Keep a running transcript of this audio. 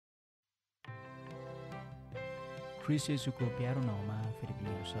ख्रिस्ट येशूको प्यारो नाउँमा फेरि पनि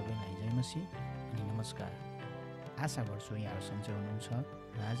यहाँहरू सबैलाई जय मसीह अनि नमस्कार। आशा गर्छु यहाँहरू सन्चै हुनुहुन्छ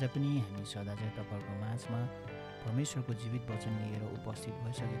र आज पनि हामी सदा चाहिँ तपाईँहरूको माझमा परमेश्वरको जीवित वचन लिएर उपस्थित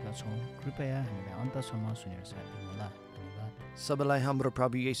भइसकेका छौँ। कृपया हामीलाई अन्तसम्म सुनेर साथ दिनुहोला। धन्यवाद। सबैलाई हाम्रो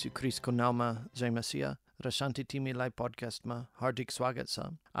प्रभु येशू ख्रिस्टको नाममा जय मसीह र शान्ति तिमीलाई पडकास्टमा हार्दिक स्वागत छ।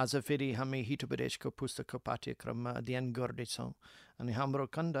 आज फेरि हामी हितोपदेशको पुस्तकको पाठ्यक्रममा अध्ययन गर्दैछौँ अनि हाम्रो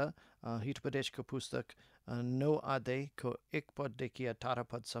खण्ड हितोपदेशको पुस्तक 9 अध्यायको 1 पददेखि 18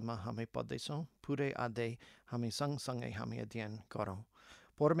 पदसम्म हामी पढ्दैछौँ। पुरै अध्याय हामी सँगसँगै हामी अध्ययन गरौँ।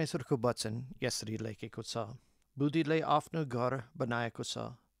 परमेश्वरको वचन यसरी लेखेको छ, बुद्धिले आफ्नो घर बनाएको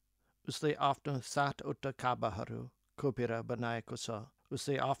छ, उसले आफ्नो 7वटा काबाहरू खोपेर बनाएको छ,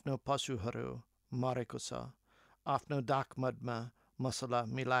 उसले आफ्नो पशुहरू मरेको छ, आफ्नो दाखमदमा मसला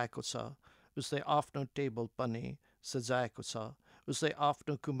मिलाएको छ, उसले आफ्नो टेबल पनि सजाएको छ, उसले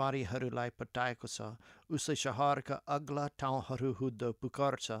आफ्नो कुमारीहरूलाई पटाएको छ, उसले शहरका अग्ला ठाउँहरू हुँदो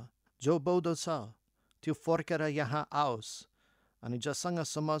पुकार्छ, जो बौद्धो छ त्यो फर्केर यहाँ आओस्, अनि जसँग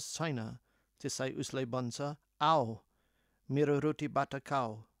समझ छैन त्यसलाई उसले भन्छ, आओ मेरो रोटीबाट खाऊ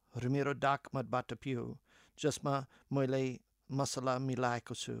र मेरो दाखमदबाट पिऊ, जसमा मैले मसला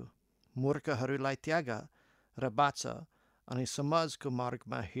मिलाएको छु। मूर्खहरूलाई त्याग र बाँच अनि समाजको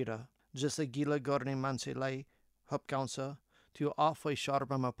मार्गमा हिँड। जसले गिला गर्ने मान्छेलाई हप्काउँछ त्यो आफै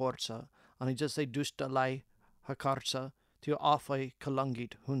सर्वमा पर्छ, अनि जसले दुष्टलाई हकार्छ त्यो आफै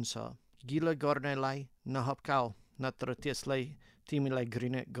कलङ्कित हुन्छ। गिला गर्नेलाई नहप्काऊ, नत्र त्यसलाई तिमीलाई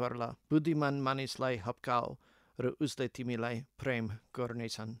घृणा गर्ला। बुद्धिमान मानिसलाई हप्काऊ र उसले तिमीलाई प्रेम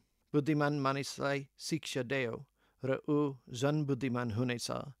गर्नेछन्। बुद्धिमान मानिसलाई शिक्षा देऊ र ऊ झन् बुद्धिमान हुनेछ।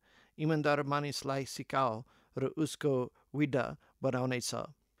 इमान्दार मानिसलाई सिकाऊ र उसको विदा बनाउनेछ।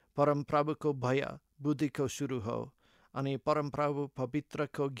 परमप्रभुको भय बुद्धिको सुरु हो, अनि परमप्रभु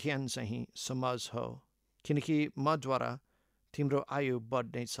पवित्रको ज्ञान चाहिँ समझ हो। किनकि मद्वारा तिम्रो आयु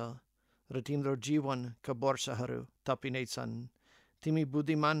बढ्नेछ र तिम्रो जीवनका वर्षहरू थपिनेछन्। तिमी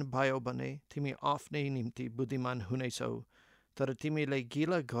बुद्धिमान भयौ भने तिमी आफ्नै निम्ति बुद्धिमान हुनेछौ, तर तिमीले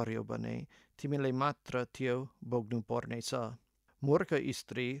गिला गर्यौ भने तिमीले मात्र त्यो भोग्नु पर्नेछ। मूर्ख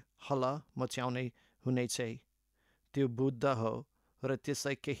स्त्री हल मच्याउने हुनेछ, त्यो बुद्ध हो र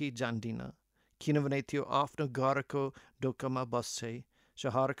त्यसलाई केही जान्दिन, किनभने त्यो आफ्नो घरको ढोकामा बस्छ,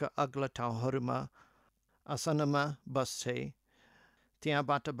 शहरका अग्ला ठाउँहरूमा आसनमा बस्छ,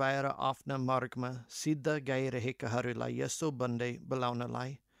 त्यहाँबाट बाहिर आफ्ना मार्गमा सिधा गइरहेकाहरूलाई यस्तो भन्दै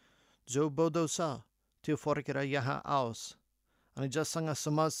बोलाउनलाई, जो बौद्धो छ त्यो फर्केर यहाँ आओस्, अनि जससँग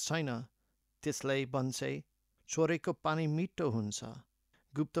समझ छैन त्यसलाई भन्छ, छोरेको पानी मिठो हुन्छ,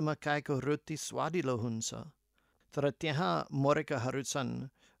 गुप्तमा खाएको रोटी स्वादिलो हुन्छ, तर त्यहाँ मरेकाहरू छन्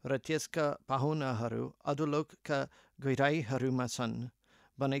र त्यसका पाहुनाहरू अधोलोकका गहिराईहरूमा छन्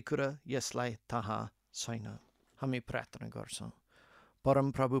भन्ने कुरा यसलाई थाहा छैन। हामी प्रार्थना गर्छौँ।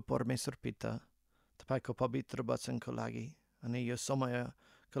 परमप्रभु परमेश्वर पिता, तपाईँको पवित्र वचनको लागि अनि यो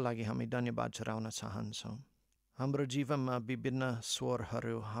समयको लागि हामी धन्यवाद चढाउन चाहन्छौँ। हाम्रो जीवनमा विभिन्न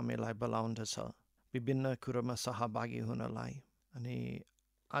स्वरहरू हामीलाई बोलाउँदछ, विभिन्न कुरोमा सहभागी हुनलाई, अनि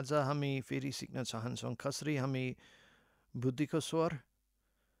आज हामी फेरि सिक्न चाहन्छौँ कसरी हामी बुद्धिको स्वर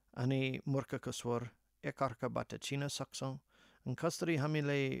अनि मूर्खको स्वर एकअर्काबाट चिन्न सक्छौँ, अनि कसरी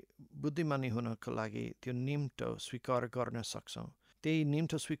हामीले बुद्धिमानी हुनको लागि त्यो निम्तो स्वीकार गर्न सक्छौँ। त्यही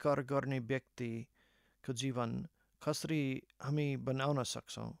निम्तो स्वीकार गर्ने व्यक्तिको जीवन कसरी हामी बनाउन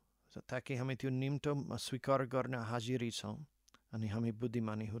सक्छौँ ताकि हामी त्यो निम्तो स्वीकार गर्न हाजिरी छौँ अनि हामी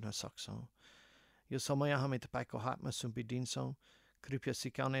बुद्धिमानी हुन सक्छौँ। यो समय हामी तपाईँको हातमा सुम्पिदिन्छौँ। कृपया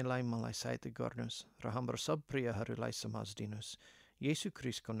सिकाउनेलाई मलाई सहायता गर्नुहोस् र हाम्रो सब प्रियहरूलाई समाज दिनुहोस्। येशू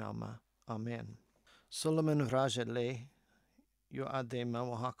ख्रिस्टको नाममा आमेन। सोलोमन राजाले यो अध्यायमा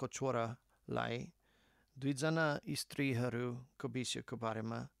उहाँको छोरालाई 2 जना स्त्रीहरूको विषयको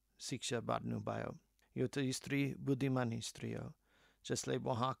बारेमा शिक्षा बाँड्नुभयो। यो त स्त्री बुद्धिमानी स्त्री हो, जसले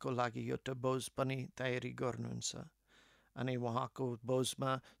उहाँको लागि एउटा बोझ पनि तयारी गर्नुहुन्छ, अनि उहाँको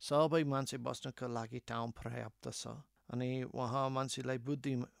बोझमा सबै मान्छे बस्नको लागि ठाउँ पर्याप्त छ, अनि उहाँ मान्छेलाई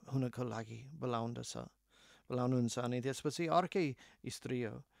बुद्धि हुनको लागि बोलाउनुहुन्छ। अनि त्यसपछि अर्कै स्त्री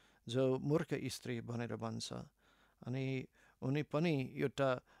हो जो मूर्ख स्त्री भनेर भन्छ, अनि उनी पनि एउटा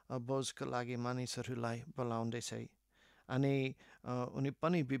बोझको लागि मानिसहरूलाई बोलाउँदैछ, अनि उनी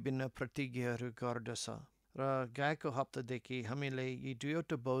पनि विभिन्न प्रतिज्ञाहरू गर्दछ। र गएको हप्तादेखि हामीले यी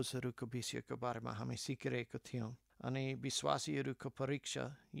 2वटा बोझहरूको विषयको बारेमा हामी सिकिरहेको थियौँ, अनि विश्वासीहरूको परीक्षा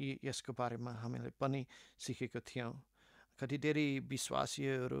यसको बारेमा हामीले पनि सिकेको थियौँ। कति धेरै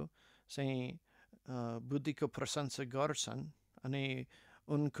विश्वासीहरू चाहिँ बुद्धिको प्रशंसा गर्छन् अनि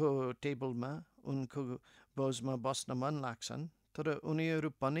उनको टेबलमा उनको बोझमा बस्न मन लाग्छन्, तर उनीहरू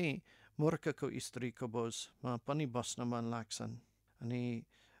पनि मूर्खको स्त्रीको बोझमा पनि बस्न मन लाग्छन् अनि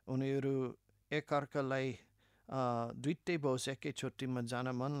उनीहरू एकअर्कालाई दुईटै बोझ एकैचोटिमा जान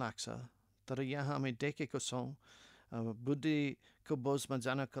मन लाग्छ। तर यहाँ हामी देखेको छौँ बुद्धिको बोझमा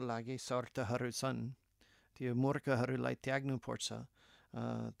जानको लागि शर्तहरू छन्। त्यो मूर्खहरूलाई त्याग्नुपर्छ।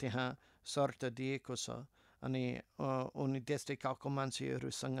 त्यहाँ शर्त दिएको छ अनि उनी त्यस्तै खालको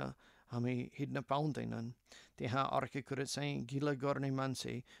मान्छेहरूसँग हामी हिँड्न पाउँदैनन्। त्यहाँ अर्कै कुरो चाहिँ गिला गर्ने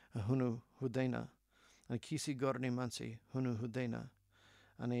मान्छे हुनु हुँदैन अनि खिसी गर्ने मान्छे हुनु हुँदैन।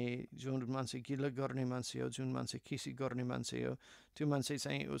 अनि जुन मान्छे गिला गर्ने मान्छे हो, जुन मान्छे खिसी गर्ने मान्छे हो, त्यो मान्छे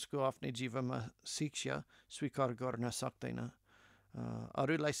चाहिँ उसको आफ्नै जीवनमा शिक्षा स्वीकार गर्न सक्दैन।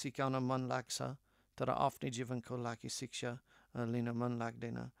 अरूलाई सिकाउन मन लाग्छ तर आफ्नै जीवनको लागि शिक्षा लिन मन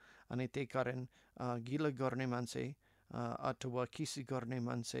लाग्दैन। अनि त्यही कारण गिला गर्ने मान्छे अथवा खिसी गर्ने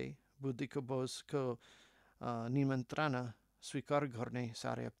मान्छे बुद्धिको बोझको निमन्त्रणा स्वीकार गर्ने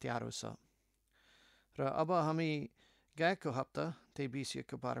साह्रै अप्ठ्यारो छ। र अब हामी गएको हप्ता त्यही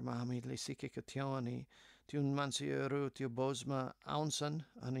विषयको बारेमा हामीले सिकेको थियौँ अनि जुन मान्छेहरू त्यो बोझमा आउँछन्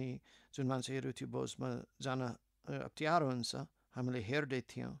अनि जुन मान्छेहरू त्यो बोझमा जान अप्ठ्यारो हुन्छ हामीले हेर्दै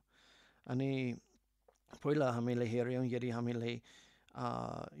थियौँ। अनि पहिला हामीले हेऱ्यौँ यदि हामीले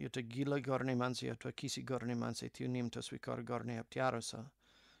एउटा गिला गर्ने मान्छे अथवा खिसी गर्ने मान्छे त्यो निम्तो स्वीकार गर्ने अप्ठ्यारो छ।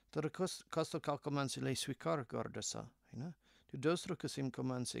 तर कस्तो खालको मान्छेले स्वीकार गर्दछ होइन? त्यो दोस्रो किसिमको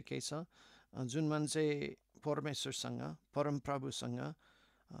मान्छे के छ? जुन मान्छे परमेश्वरसँग परमप्रभुसँग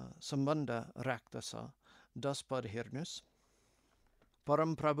सम्बन्ध राख्दछ। 10 पद हेर्नुहोस्।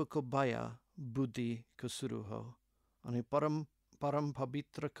 परमप्रभुको भय बुद्धिको सुरु हो अनि परम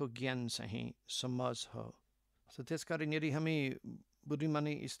पवित्रको ज्ञान चाहिँ समझ हो। त्यसकारण यदि हामी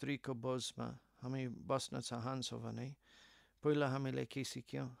बुद्धिमानी स्त्रीको बोझमा हामी बस्न चाहन्छौँ भने पहिला हामीले के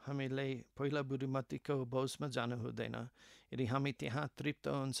सिक्यौँ? हामीले पहिला बुद्धिमतीको बोझमा जानु हुँदैन। यदि हामी त्यहाँ तृप्त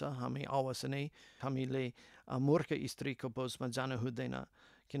हुन्छ हामी अवश्य नै हामीले मूर्ख स्त्रीको बोझमा जानु हुँदैन।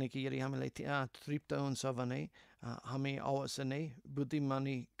 किनकि यदि हामीले त्यहाँ तृप्त हुन्छ भने हामी अवश्य नै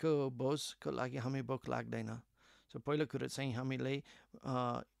बुद्धिमानीको बोझको लागि हामी भोक लाग्दैन। पहिलो कुरो चाहिँ हामीले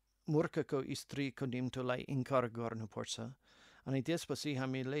मूर्खको स्त्रीको निम्तोलाई इन्कार गर्नुपर्छ अनि त्यसपछि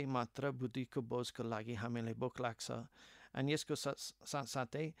हामीले मात्र बुद्धिको बोझको लागि हामीलाई भोक लाग्छ। अनि यसको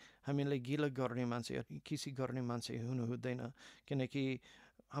साथसाथै हामीले गिला गर्ने मान्छे खिसी गर्ने मान्छे हुनु हुँदैन। किनकि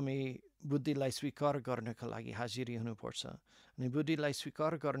हामी बुद्धिलाई स्वीकार गर्नका लागि हाजिरी हुनुपर्छ अनि बुद्धिलाई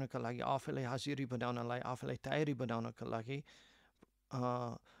स्वीकार गर्नका लागि आफैलाई हाजिरी बनाउनलाई आफैलाई तयारी बनाउनका लागि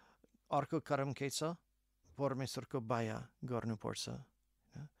अर्को क्रम के छ? परमेश्वरको भय गर्नुपर्छ।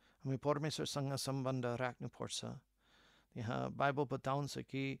 हामी परमेश्वरसँग सम्बन्ध राख्नुपर्छ। यहाँ बाइबल बताउँछ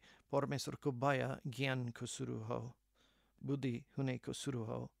कि परमेश्वरको भय ज्ञानको सुरु हो, बुद्धि हुनेको सुरु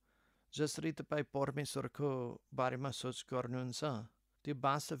हो। जसरी तपाईँ परमेश्वरको बारेमा सोच गर्नुहुन्छ त्यो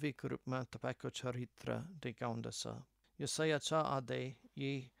वास्तविक रूपमा तपाईँको चरित्र देखाउँदछ। यसाया 6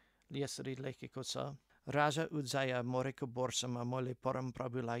 अध्याय यसरी लेखेको छ, राजा उज्जाया मरेको वर्षमा मैले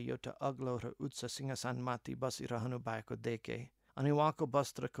परमप्रभुलाई एउटा अग्लो र उच्च सिंहासनमाथि बसिरहनु भएको देखेँ अनि उहाँको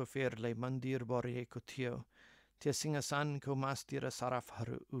वस्त्रको फेरले मन्दिर भरिएको थियो। त्यो सिंहासनको मास्तिर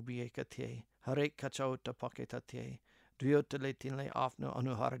सराफहरू उभिएका थिए, हरेक कचौटा पकेका थिए। दुईवटाले तिनलाई आफ्नो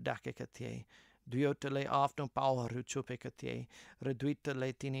अनुहार ढाकेका थिए, दुईवटाले आफ्नो पाउहरू छोपेका थिए र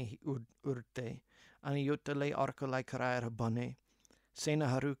दुईवटाले तिनी उड्थे अनि एउटाले अर्कोलाई कराएर भने,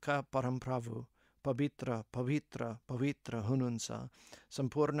 सेनाहरूका परमप्रभु पवित्र पवित्र पवित्र हुनुहुन्छ,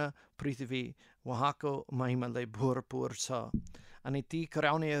 सम्पूर्ण पृथ्वी उहाँको महिमाले भरपूर छ। अनि ती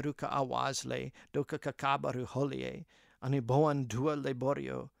कराउनेहरूका आवाजले ढोकाका काबहरू हल्लिए अनि भवन धुवाले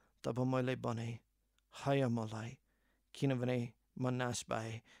भरियो। तब मैले भने, हाय मलाई, किनभने म नाश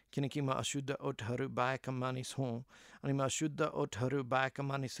भए, किनकि म अशुद्ध ओठहरू भएका मानिस हुँ अनि म अशुद्ध ओठहरू भएका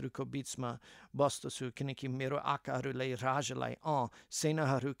मानिसहरूको बिचमा बस्दछु, किनकि मेरो आँखाहरूले राजालाई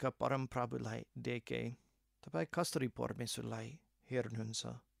सेनाहरूका परमप्रभुलाई देखे। तपाईँ कसरी परमेश्वरलाई हेर्नुहुन्छ?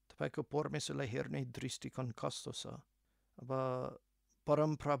 तपाईँको परमेश्वरलाई हेर्ने दृष्टिकोण कस्तो छ? अब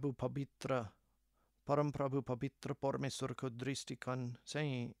परमप्रभु पवित्र परमेश्वरको दृष्टिकोण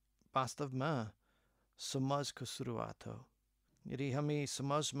चाहिँ वास्तवमा समाजको सुरुवात हो। यदि हामी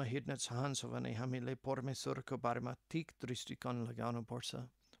समाजमा हिँड्न चाहन्छौँ भने हामीले परमेश्वरको बारेमा ठिक दृष्टिकोण लगाउनुपर्छ,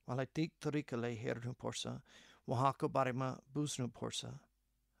 उहाँलाई ठिक तरिकाले हेर्नुपर्छ, उहाँको बारेमा बुझ्नुपर्छ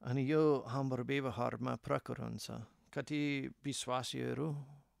अनि यो हाम्रो व्यवहारमा प्रकट हुन्छ। कति विश्वासीहरू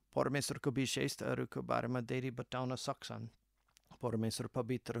परमेश्वरको विशेषताहरूको बारेमा धेरै बताउन सक्छन्। परमेश्वर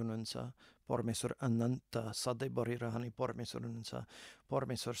पवित्र हुनुहुन्छ, परमेश्वर अनन्त सधैँ बढिरहने परमेश्वर हुनुहुन्छ,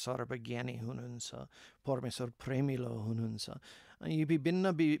 परमेश्वर सर्वज्ञानी हुनुहुन्छ, परमेश्वर प्रेमिलो हुनुहुन्छ। यी विभिन्न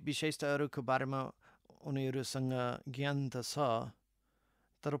विशेषताहरूको बारेमा उनीहरूसँग ज्ञान त छ,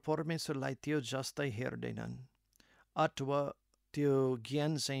 तर परमेश्वरलाई त्यो जस्तै हेर्दैनन् अथवा त्यो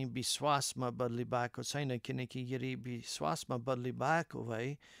ज्ञान चाहिँ विश्वासमा बदली भएको छैन किनकि यदि विश्वासमा बदली भएको भए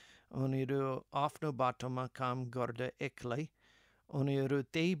उनीहरू आफ्नो बाटोमा काम गर्दा एक्लै उनीहरू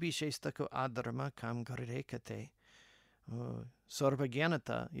त्यही विशेषताको आधारमा काम गरिरहेका थिए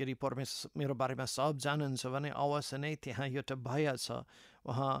सर्वज्ञानता यदि परमेश्वर मेरो बारेमा सब जानुहुन्छ भने अवश्य नै त्यहाँ एउटा भय छ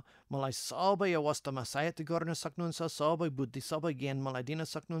उहाँ मलाई सबै अवस्थामा सहायता गर्न सक्नुहुन्छ सबै बुद्धि सबै ज्ञान मलाई दिन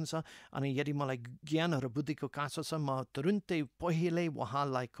सक्नुहुन्छ अनि यदि मलाई ज्ञान र बुद्धिको काँचो छ म तुरुन्तै पहिल्यै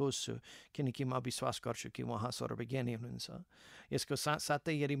उहाँलाई खोज्छु किनकि म विश्वास गर्छु कि उहाँ सर्वज्ञानी हुनुहुन्छ यसको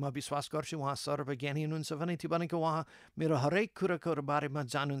साथसाथै यदि म विश्वास गर्छु उहाँ सर्वज्ञानी हुनुहुन्छ भने त्यो भनेको उहाँ मेरो हरेक कुराको बारेमा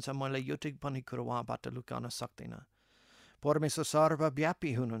जान्नुहुन्छ मैले एउटा पनि कुरो उहाँबाट लुकाउन सक्दिनँ परमेश्वर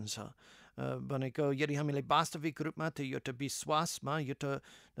सर्वव्यापी हुनुहुन्छ भनेको यदि हामीले वास्तविक रूपमा त्यो एउटा विश्वासमा एउटा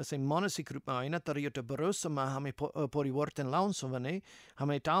जस्तै मानसिक रूपमा होइन तर एउटा भरोसामा हामी परिवर्तन ल्याउँछौँ भने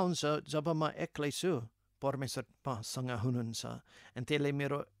हामी थाहा हुन्छ जब म एक्लै छु परमेश्वर मसँग हुनुहुन्छ अनि त्यसले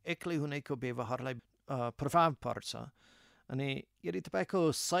मेरो एक्लै हुनेको व्यवहारलाई प्रभाव पर्छ अनि यदि तपाईँको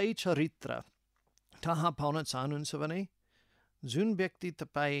सही चरित्र थाहा पाउन चाहनुहुन्छ भने जुन व्यक्ति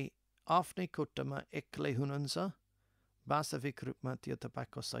तपाईँ आफ्नै खुट्टामा एक्लै हुनुहुन्छ वास्तविक रूपमा त्यो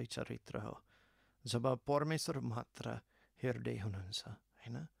तपाईँको सही चरित्र हो जब परमेश्वर मात्र हेर्दै हुनुहुन्छ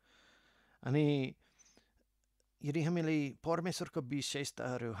होइन अनि यदि हामीले परमेश्वरको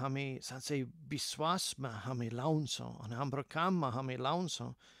विशेषताहरू हामी साँच्चै विश्वासमा हामी लाउँछौँ अनि हाम्रो काममा हामी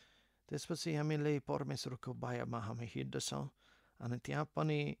लाउँछौँ त्यसपछि हामीले परमेश्वरको भयमा हामी हिँड्दछौँ अनि त्यहाँ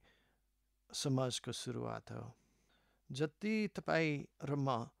पनि समाजको सुरुवात हो जति तपाईँ र म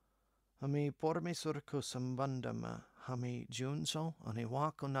हामी परमेश्वरको सम्बन्धमा हामी जिउँछौँ अनि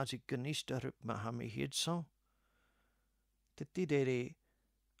उहाँको नजिक घनिष्ठ रूपमा हामी हिँड्छौँ त्यति धेरै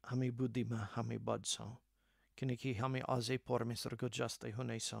हामी बुद्धिमा हामी बढ्छौँ किनकि हामी अझै परमेश्वरको जस्तै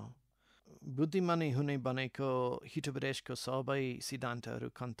हुनेछौँ बुद्धिमानी हुने भनेको हितोपदेशको सबै सिद्धान्तहरू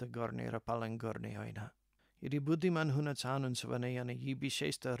कन्ट गर्ने र पालन गर्ने होइन यदि बुद्धिमान हुन चाहनुहुन्छ भने अनि यी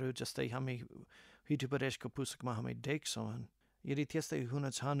विशेषताहरू जस्तै हामी हितोपदेशको पुस्तकमा हामी देख्छौँ यदि त्यस्तै हुन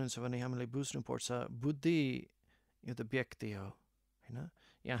चाहनुहुन्छ भने हामीले बुझ्नुपर्छ बुद्धि एउटा व्यक्ति हो होइन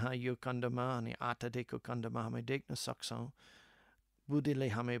यहाँ यो खण्डमा अनि 8 खण्डमा हामी देख्न सक्छौँ बुद्धिले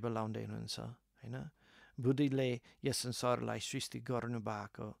हामी बोलाउँदै हुनुहुन्छ होइन बुद्धिले यस संसारलाई सृष्टि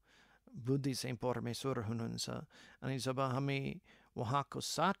गर्नुभएको बुद्धि चाहिँ परमेश्वर हुनुहुन्छ अनि जब हामी उहाँको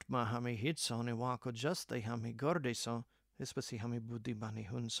साथमा हामी हिँड्छौँ अनि उहाँको जस्तै हामी गर्दैछौँ त्यसपछि हामी बुद्धिमानी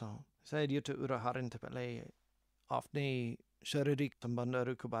हुन्छौँ सायद यो उदाहरण तपाईँलाई आफ्नै शारीरिक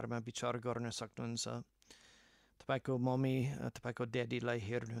सम्बन्धहरूको बारेमा विचार गर्न सक्नुहुन्छ तपाईँको मम्मी तपाईँको ड्याडीलाई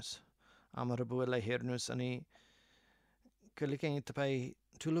हेर्नुहोस् आमा र बुवालाई हेर्नुहोस् अनि कहिलेकाहीँ तपाईँ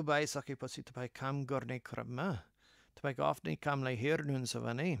ठुलो भइसकेपछि तपाईँ काम गर्ने क्रममा तपाईँको आफ्नै कामलाई हेर्नुहुन्छ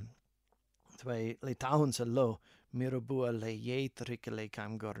भने तपाईँलाई थाहा हुन्छ लो मेरो बुवाले यही तरिकाले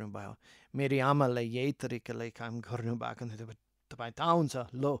काम गर्नुभयो मेरी आमाले यही तरिकाले काम गर्नुभएको तपाईँ थाहा हुन्छ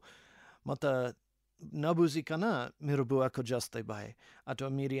लो म त नबुझिकन मेरो बुवाको जस्तै भए अथवा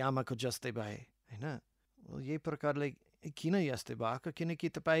मेरी आमाको जस्तै भए होइन यही प्रकारले किन यस्तै भएको किनकि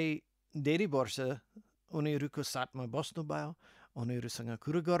तपाईँ धेरै वर्ष उनीहरूको साथमा बस्नुभयो उनीहरूसँग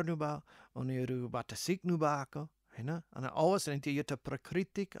कुरो गर्नुभयो उनीहरूबाट सिक्नु भएको होइन अनि अवश्य नै त्यो एउटा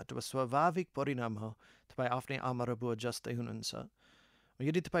प्राकृतिक अथवा स्वाभाविक परिणाम हो तपाईँ आफ्नै आमा र बुवा जस्तै हुनुहुन्छ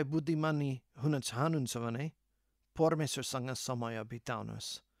यदि तपाईँ बुद्धिमानी हुन चाहनुहुन्छ भने परमेश्वरसँग समय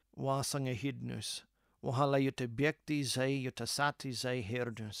बिताउनुहोस् उहाँसँग हिँड्नुहोस् उहाँलाई एउटा व्यक्ति झै एउटा साथी झै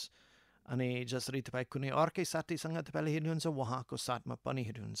हेर्नुहोस् अनि जसरी तपाईँ कुनै अर्कै साथीसँग तपाईँले हिँड्नुहुन्छ उहाँको साथमा पनि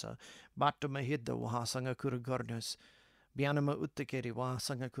हिँड्नुहुन्छ बाटोमा हिँड्दा उहाँसँग कुरो गर्नुहोस् बिहानमा उठ्दाखेरि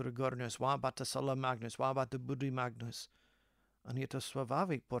उहाँसँग कुरो गर्नुहोस् उहाँबाट सल्लाह माग्नुहोस् उहाँबाट बुद्धि माग्नुहोस् अनि यो त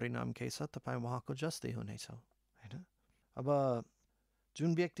स्वाभाविक परिणाम के छ तपाईँ उहाँको जस्तै हुनेछ होइन अब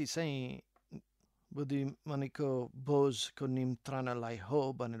जुन व्यक्ति चाहिँ बुद्धिमानीको बोझको नियन्त्रणलाई हो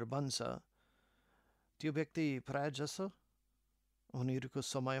भनेर भन्छ त्यो व्यक्ति प्राय जसो उनीहरूको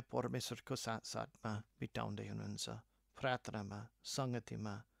समय परमेश्वरको साथमा बिताउँदै हुनुहुन्छ प्रार्थनामा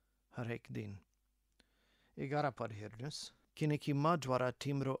सङ्गतिमा हरेक दिन 11 पद हेर्नुहोस् किनकि मद्वारा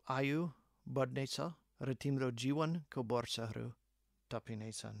तिम्रो आयु बढ्नेछ र तिम्रो जीवनको वर्षहरू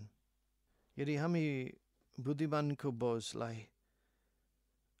टपिनेछन् यदि हामी बुद्धिमानको बोझलाई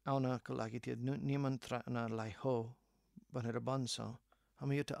आउनको लागि त्यो निमन्त्रणालाई हो भनेर भन्छौँ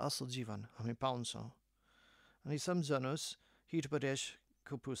हामी एउटा असल जीवन हामी पाउँछौँ अनि सम्झनुहोस्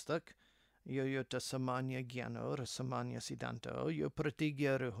हितोपदेशको पुस्तक यो एउटा सामान्य ज्ञान हो र सामान्य सिद्धान्त हो यो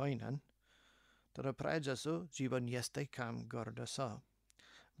प्रतिज्ञाहरू होइनन् तर प्राय जसो जीवन यस्तै काम गर्दछ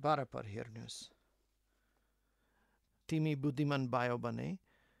 12 पद हेर्नुहोस् तिमी बुद्धिमान भयो भने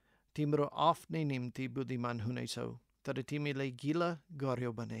तिम्रो आफ्नै निम्ति बुद्धिमान हुनेछौ, तर तिमीले गिला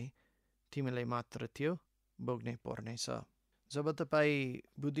गर्यो भने तिमीले मात्र त्यो भोग्नै पर्नेछ। जब तपाईँ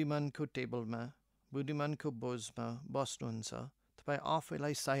बुद्धिमानको टेबलमा, बुद्धिमानको बोझमा बस्नुहुन्छ, तपाईँ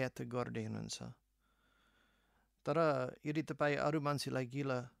आफैलाई सहायता गर्दै हुनुहुन्छ। तर यदि तपाईँ अरू मान्छेलाई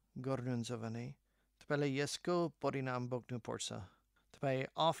गिला गर्नुहुन्छ भने तपाईँले यसको परिणाम भोग्नुपर्छ। तपाईँ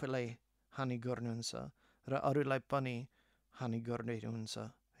आफैलाई हानि गर्नुहुन्छ र अरूलाई पनि हानि गर्दै हुनुहुन्छ,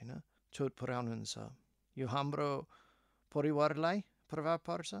 होइन, चोट पुर्याउनुहुन्छ। यो हाम्रो परिवारलाई प्रभाव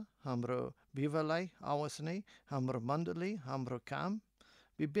पर्छ, हाम्रो विवाहलाई अवश्य नै, हाम्रो मण्डली, हाम्रो काम,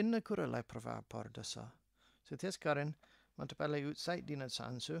 विभिन्न कुरालाई प्रभाव पर्दछ। सो त्यसकारण म तपाईँलाई उत्साह दिन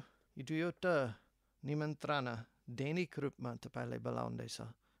चाहन्छु, यो दुईवटा निमन्त्रणा दैनिक रूपमा तपाईँलाई बोलाउँदैछ।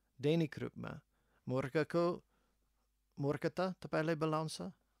 दैनिक रूपमा मूर्खता तपाईँलाई बोलाउँछ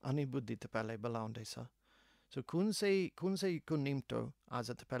अनि बुद्धि तपाईँलाई बोलाउँदैछ। सो कुन चाहिँको निम्तो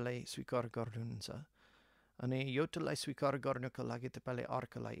आज तपाईँलाई स्वीकार गर्नुहुन्छ अनि एउटालाई स्वीकार गर्नको लागि तपाईँले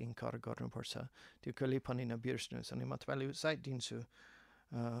अर्कोलाई इन्कार गर्नुपर्छ। त्यो कहिले पनि नबिर्स्नुहोस्। अनि म तपाईँलाई उत्साह दिन्छु,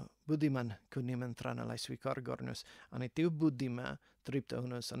 बुद्धिमानको निमन्त्रणालाई स्वीकार गर्नुहोस् अनि त्यो बुद्धिमा तृप्त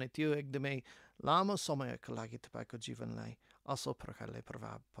हुनुहोस् अनि त्यो एकदमै लामो समयको लागि तपाईँको जीवनलाई असल प्रकारले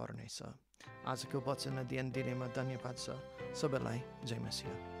प्रभाव पर्नेछ। आजको वचन अध्ययन दिनेमा धन्यवाद छ। सबैलाई जय मसीह।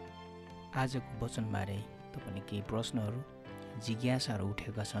 आजको वचनबारे तपाईँले केही प्रश्नहरू, जिज्ञासाहरू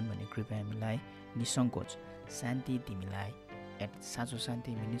उठेका छन् भने कृपया हामीलाई निसङ्कोच शान्ति तिमीलाई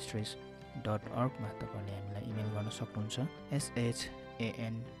 @santiministries.org मा तपाईँले हामीलाई इमेल गर्न सक्नुहुन्छ।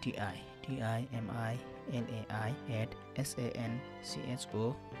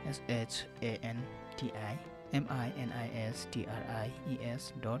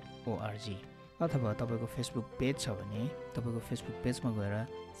 अथवा तपाईँको फेसबुक पेज छ भने तपाईँको फेसबुक पेजमा गएर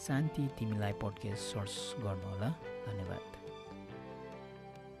शान्ति तिमीलाई पडकास्ट सर्च गर्नुहोला। धन्यवाद।